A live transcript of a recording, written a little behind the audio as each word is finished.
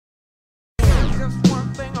just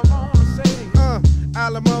one thing I wanna say.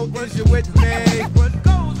 Alamo, is you with me? What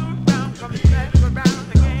goes around comes back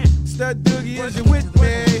around again. Stud Doogie, is you with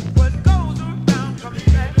me? What goes around comes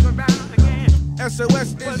back around again.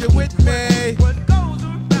 SOS, is you with me? What goes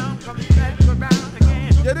around comes back around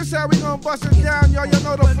again. Yeah, this how we gonna bust it down, y'all. Y'all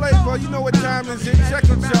know the flavor. You know what time is it. Check it,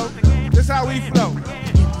 yo. This how we flow.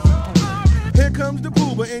 Here comes the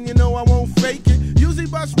booba, and you know I won't fake it. Usually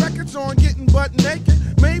bust records on getting butt naked.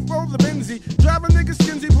 Made for the Benzie. Drive a nigga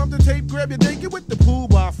skinsy, pump the tape, grab your day, get with the pool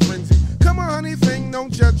bar frenzy. Come on, honey, thing,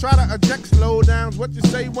 don't ya try to eject. Slow down's what you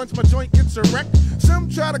say once my joint gets erect. Some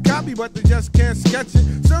try to copy, but they just can't sketch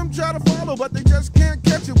it. Some try to follow, but they just can't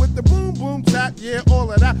catch it. With the boom, boom, tap, yeah,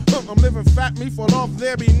 all of that. I'm living fat, me fall off,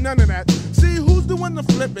 there be none of that. See, who's the one to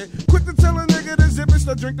flip it? Quick to tell a nigga to zip it,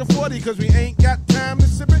 so drink the 40, cause we ain't got time to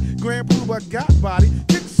sip it. Grand Pooba got body.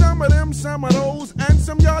 Kick some of them, some of those, and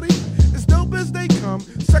some yachty. As dope as they come,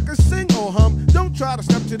 suckers sing or hum. Don't try to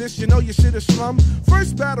step to this, you know you shit is slum.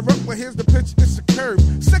 First batter up, well here's the pitch, it's a curve.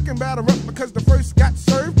 Second batter up because the first got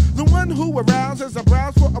served. The one who arouses a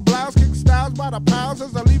browse for a blouse, kick styles by the piles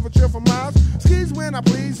as I leave a trail for miles. Skis when I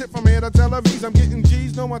please, hit from here to Tel Aviv. I'm getting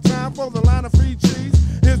G's, no more time for the line of free cheese.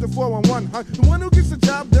 Here's the 411, huh? The one who gets the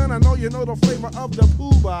job done, I know you know the flavor of the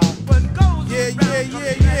Pooba. Yeah,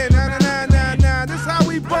 nah, this how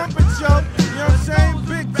we bump it, yo. You know what I'm saying?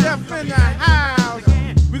 Big Jeff in the house.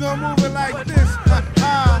 We gonna move it like this,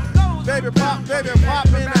 baby pop in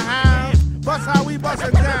the house. Bust how we bust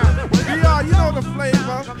it down. VR, you know the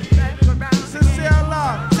flavor. Sincere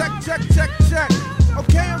love, check.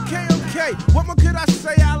 Okay. What more could I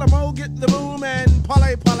say? Alamo, get the boom and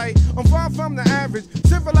parlay. I'm far from the average.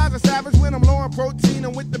 Civilized a savage when I'm low on protein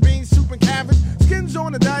and with the beans, soup and cabbage. Skins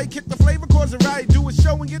on the diet, kick the flavor, cause it right. Do a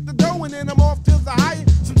show and get the dough and then I'm off to the high.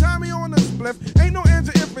 Sometime he on the spliff. Ain't no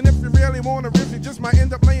answer if and if you really wanna riff, you just might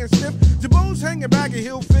end up laying stiff. Jabos hanging back, a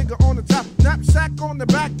heel figure on the top. Knapsack on the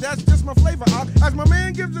back, that's just my flavor. As my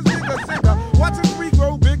man gives his nigga singer. Watch his free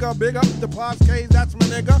grow bigger. The Paz K's, that's my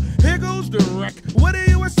nigga. Here goes the wreck. What do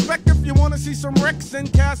you expect if you wanna see some wrecks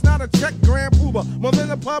and cast not a check? Grand Pooba, more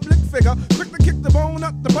than a public figure. Quick to kick the bone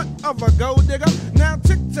up the butt of a gold digger. Now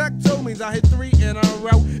tic-tac-toe means I hit 3 in a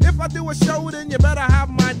row. If I do a show, then you better have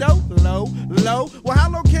my dough. Low. Well, how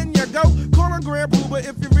low can you go? Call on Grand Pooba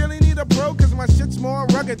if you really need a bro, cause my shit's more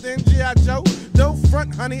rugged than G.I. Joe. Don't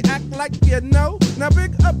front, honey, act like you know. Now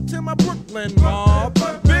big up to my Brooklyn mob.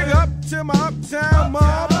 Big up to my uptown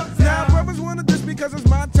mob. Now brothers wanna diss because it's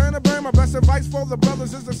my turn to burn. My best advice for the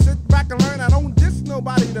brothers is to sit back and learn. I don't diss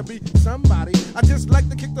nobody to be somebody. I just like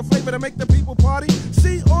to kick the flavor to make the people party.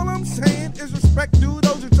 See, all I'm saying is respect to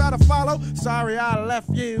those who try to follow. Sorry I left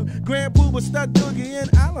you. Grand Pooba, Stud Doogie,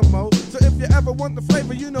 and Alamo. So if you ever want the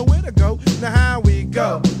flavor, you know where to go. Now how we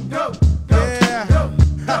go. Go. Yeah.